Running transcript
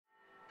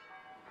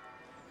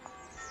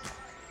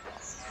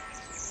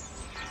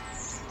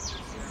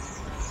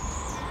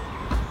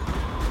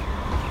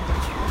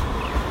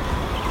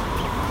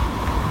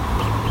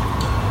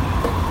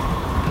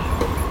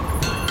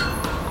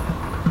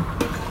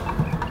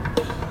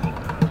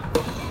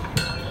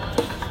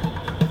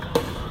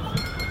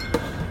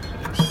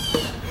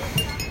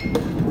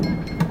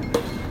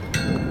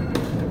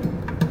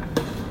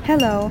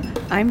Hello,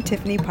 I'm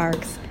Tiffany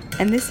Parks,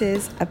 and this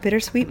is A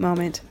Bittersweet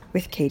Moment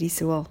with Katie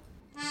Sewell.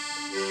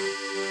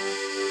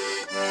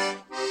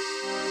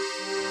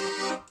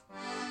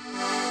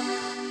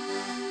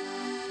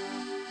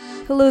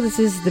 Hello, this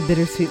is The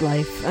Bittersweet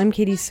Life. I'm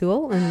Katie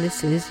Sewell, and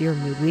this is your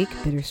midweek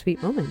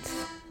Bittersweet Moments.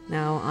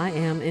 Now, I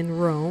am in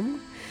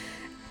Rome.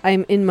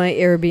 I'm in my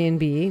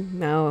Airbnb.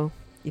 Now,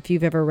 if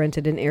you've ever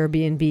rented an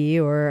Airbnb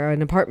or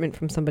an apartment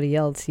from somebody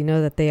else, you know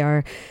that they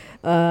are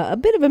a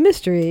bit of a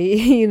mystery.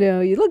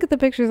 You look at the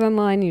pictures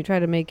online, you try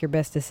to make your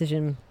best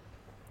decision.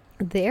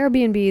 The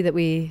Airbnb that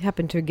we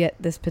happen to get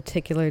this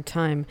particular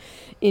time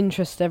in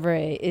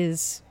Trastevere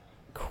is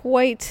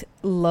quite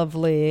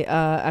lovely.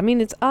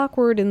 It's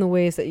awkward in the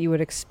ways that you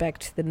would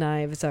expect. The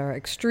knives are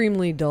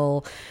extremely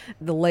dull.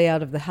 The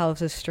layout of the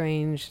house is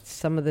strange.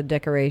 Some of the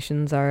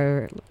decorations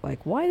are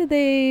like, why did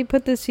they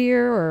put this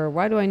here? Or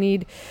why do I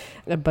need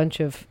a bunch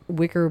of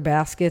wicker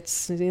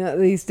baskets?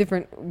 These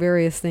different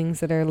various things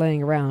that are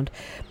laying around.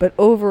 But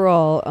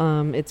overall,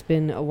 it's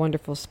been a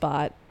wonderful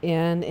spot.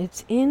 And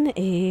it's in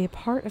a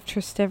part of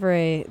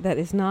Trastevere that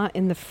is not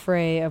in the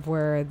fray of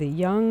where the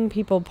young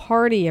people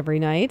party every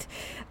night,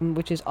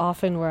 which is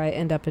often where I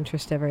end up in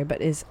Trastevere,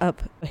 but is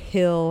up a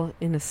hill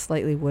in a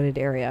slightly wooded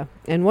area.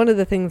 And one of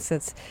the things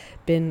that's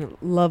been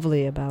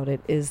lovely about it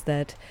is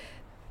that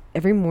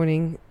every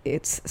morning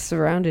it's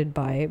surrounded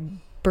by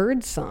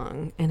bird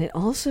song, and it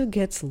also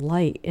gets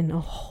light in a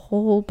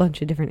whole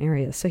bunch of different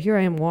areas. So here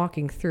I am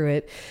walking through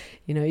it.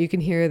 You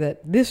can hear that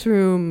this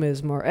room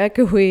is more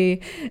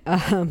echoey.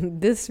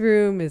 This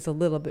room is a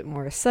little bit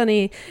more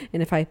sunny.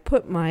 And if I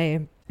put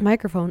my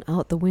microphone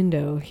out the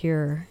window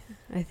here,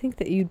 I think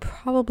that you'd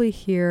probably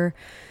hear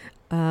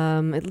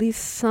at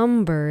least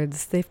some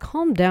birds. They've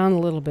calmed down a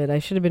little bit. I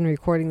should have been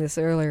recording this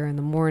earlier in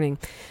the morning,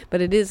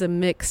 but it is a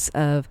mix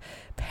of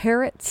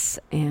parrots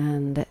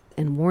and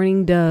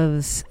mourning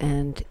doves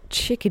and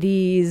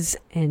chickadees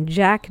and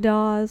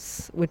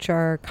jackdaws, which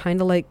are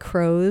kind of like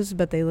crows,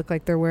 but they look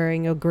like they're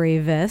wearing a gray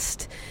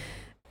vest.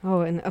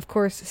 Oh, and of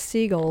course,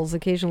 seagulls.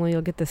 Occasionally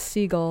you'll get the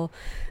seagull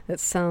that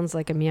sounds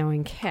like a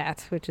meowing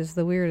cat, which is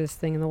the weirdest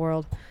thing in the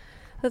world.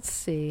 Let's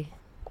see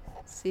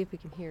if we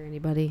can hear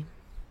anybody.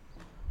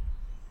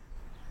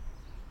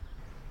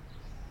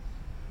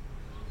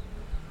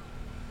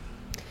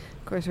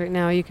 Of course, right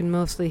now you can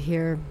mostly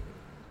hear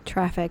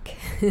traffic.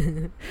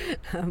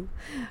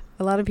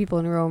 A lot of people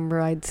in Rome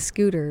ride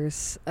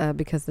scooters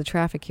because the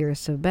traffic here is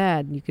so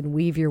bad. You can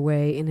weave your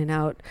way in and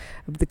out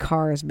of the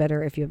cars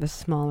better if you have a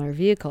smaller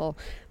vehicle.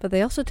 But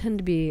they also tend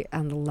to be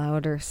on the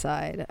louder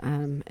side,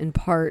 in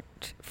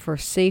part for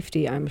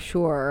safety, I'm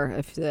sure.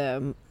 If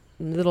the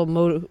little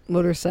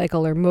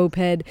motorcycle or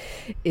moped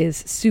is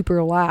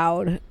super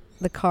loud,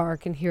 the car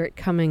can hear it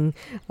coming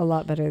a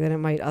lot better than it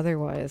might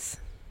otherwise.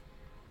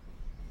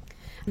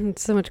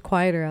 It's so much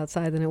quieter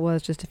outside than it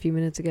was just a few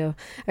minutes ago.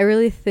 I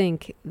really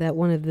think that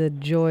one of the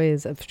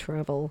joys of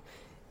travel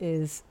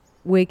is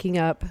waking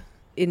up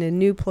in a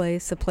new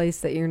place, a place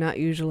that you're not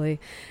usually,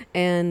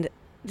 and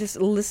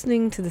just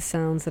listening to the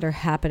sounds that are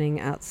happening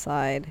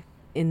outside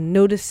and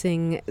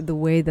noticing the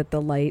way that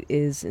the light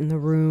is in the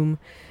room,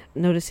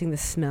 noticing the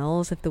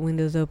smells if the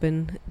window's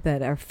open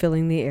that are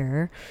filling the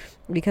air,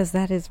 because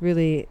that is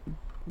really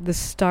the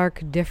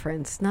stark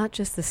difference, not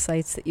just the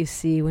sights that you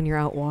see when you're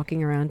out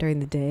walking around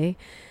during the day,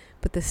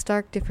 but the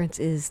stark difference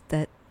is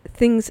that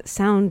things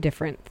sound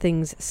different,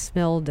 things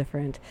smell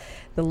different,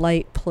 the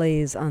light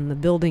plays on the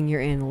building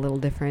you're in a little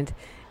different,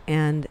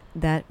 and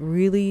that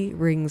really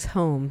rings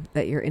home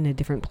that you're in a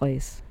different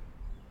place.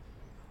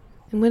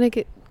 And when I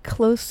get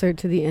closer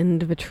to the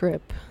end of a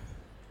trip,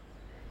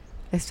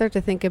 I start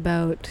to think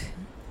about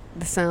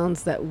the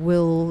sounds that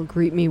will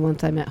greet me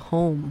once I'm at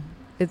home.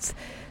 It's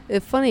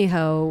funny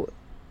how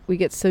we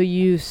get so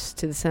used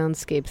to the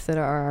soundscapes that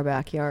are our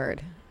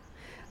backyard.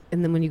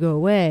 And then when you go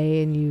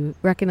away and you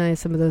recognize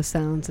some of those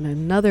sounds in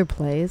another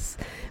place,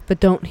 but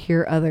don't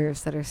hear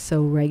others that are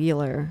so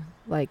regular.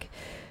 Like,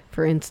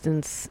 for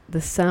instance,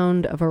 the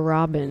sound of a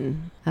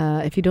robin.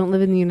 If you don't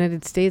live in the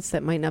United States,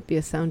 that might not be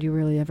a sound you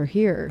really ever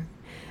hear.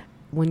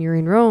 When you're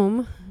in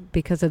Rome,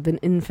 because of an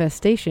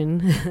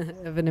infestation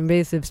of an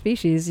invasive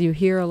species, you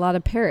hear a lot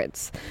of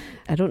parrots.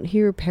 I don't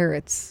hear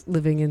parrots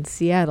living in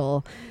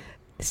Seattle.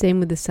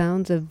 Same with the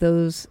sounds of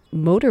those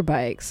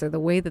motorbikes, or the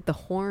way that the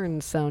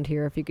horns sound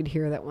here. If you could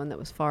hear that one that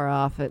was far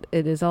off, it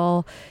is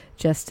all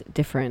just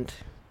different.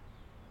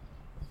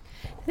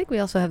 I think we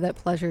also have that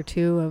pleasure,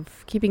 too,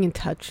 of keeping in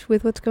touch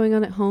with what's going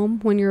on at home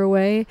when you're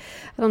away.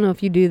 I don't know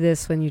if you do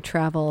this when you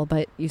travel,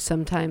 but you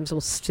sometimes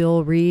will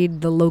still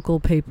read the local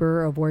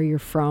paper of where you're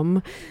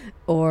from,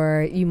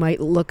 or you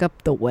might look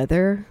up the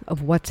weather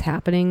of what's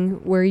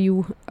happening where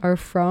you are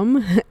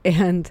from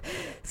and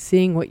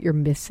seeing what you're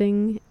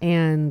missing.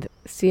 And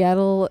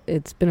Seattle,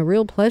 it's been a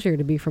real pleasure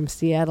to be from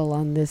Seattle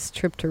on this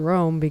trip to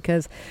Rome,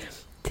 because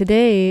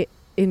today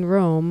in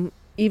Rome,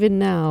 even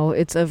now,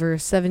 it's over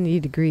 70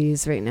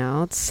 degrees right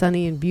now. It's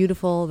sunny and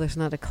beautiful. There's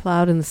not a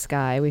cloud in the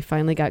sky. We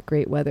finally got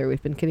great weather.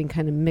 We've been getting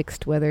kind of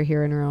mixed weather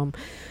here in Rome,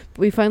 but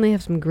we finally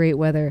have some great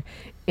weather.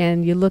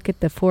 And you look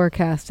at the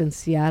forecast in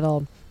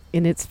Seattle,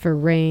 and it's for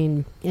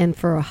rain and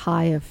for a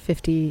high of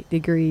 50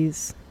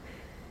 degrees.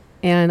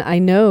 And I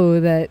know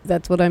that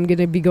that's what I'm going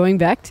to be going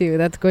back to.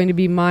 That's going to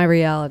be my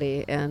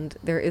reality. And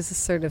there is a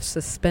sort of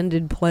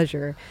suspended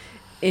pleasure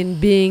in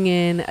being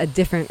in a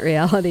different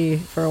reality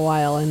for a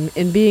while, and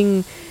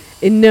in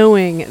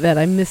knowing that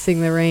I'm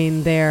missing the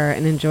rain there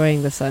and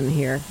enjoying the sun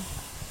here.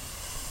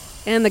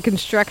 And the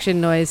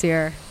construction noise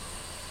here.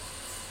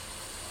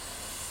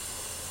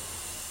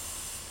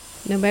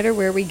 No matter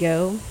where we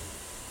go,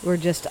 we're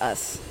just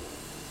us.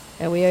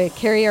 And we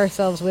carry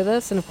ourselves with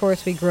us, and of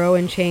course we grow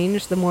and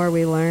change the more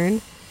we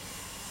learn.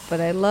 But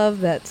I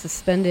love that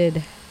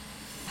suspended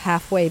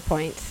halfway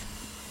point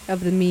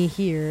of the me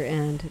here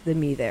and the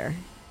me there.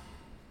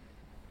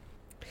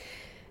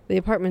 The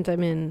apartment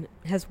I'm in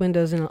has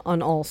windows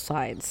on all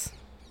sides,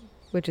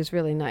 which is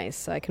really nice.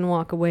 So I can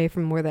walk away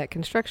from where that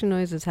construction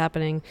noise is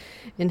happening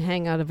and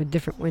hang out of a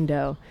different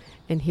window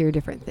and hear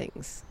different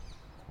things.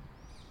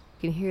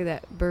 You can hear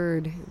that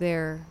bird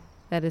there.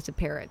 That is a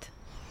parrot.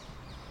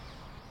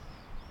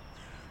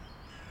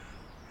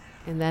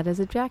 And that is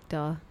a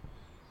jackdaw.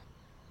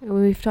 And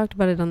we've talked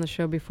about it on the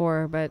show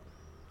before, but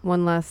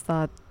one last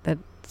thought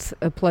that's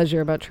a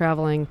pleasure about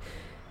traveling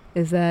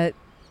is that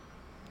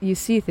you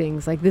see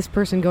things like this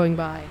person going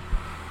by.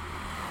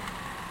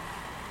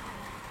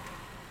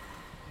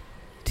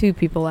 Two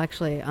people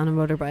actually on a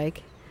motorbike.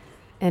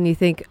 And you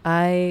think,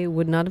 I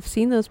would not have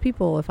seen those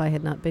people if I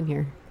had not been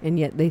here. And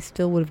yet they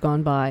still would have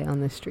gone by on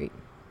this street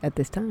at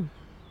this time.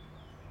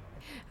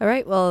 All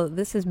right, well,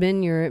 this has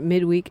been your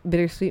midweek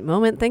bittersweet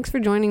moment. Thanks for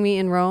joining me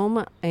in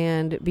Rome,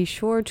 and be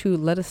sure to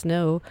let us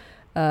know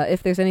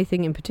if there's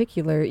anything in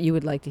particular you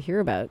would like to hear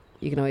about.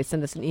 You can always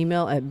send us an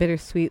email at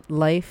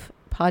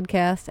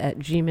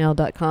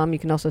bittersweetlifepodcast@gmail.com. You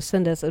can also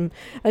send us a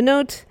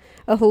note,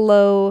 a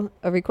hello,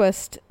 a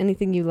request,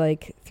 anything you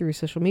like through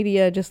social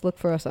media. Just look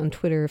for us on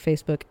Twitter,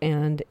 Facebook,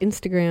 and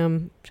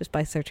Instagram just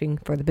by searching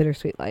for the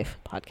Bittersweet Life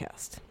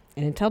podcast.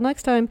 And until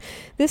next time,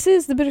 this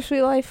is The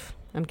Bittersweet Life.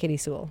 I'm Katie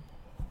Sewell.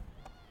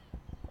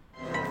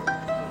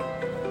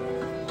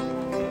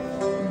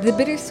 The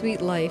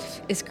Bittersweet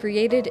Life is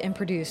created and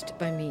produced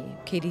by me,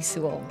 Katie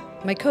Sewell.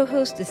 My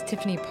co-host is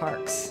Tiffany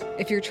Parks.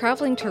 If you're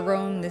traveling to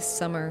Rome this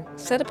summer,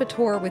 set up a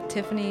tour with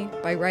Tiffany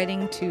by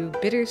writing to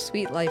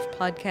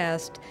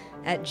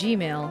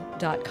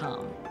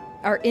bittersweetlifepodcast@gmail.com.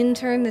 Our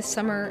intern this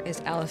summer is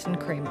Allison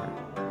Kramer.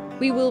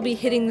 We will be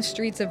hitting the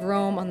streets of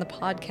Rome on the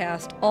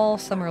podcast all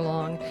summer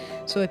long,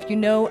 so if you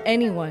know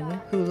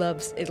anyone who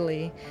loves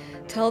Italy,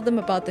 tell them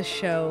about the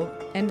show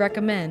and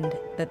recommend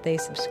that they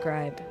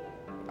subscribe.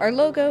 Our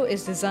logo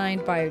is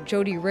designed by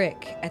Jody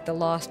Rick at the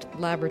Lost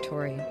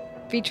Laboratory,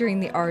 featuring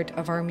the art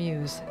of our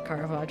muse,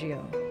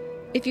 Caravaggio.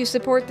 If you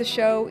support the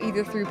show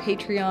either through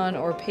Patreon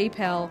or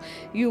PayPal,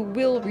 you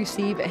will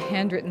receive a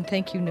handwritten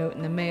thank you note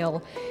in the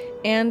mail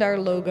and our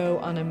logo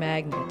on a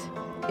magnet.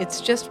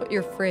 It's just what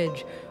your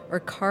fridge or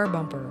car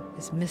bumper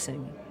is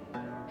missing.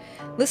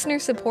 Listener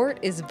support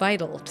is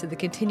vital to the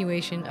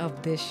continuation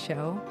of this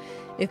show.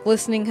 If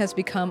listening has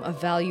become a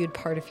valued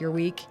part of your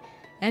week,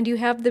 and you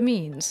have the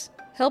means,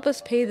 help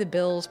us pay the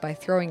bills by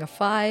throwing a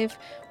 5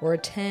 or a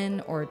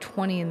 10 or a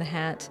 20 in the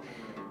hat,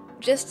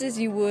 just as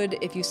you would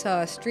if you saw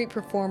a street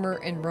performer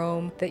in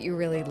Rome that you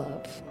really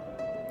love.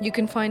 You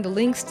can find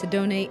links to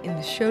donate in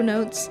the show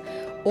notes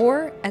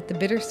or at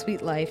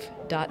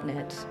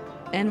thebittersweetlife.net.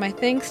 And my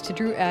thanks to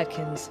Drew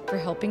Atkins for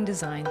helping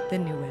design the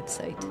new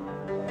website.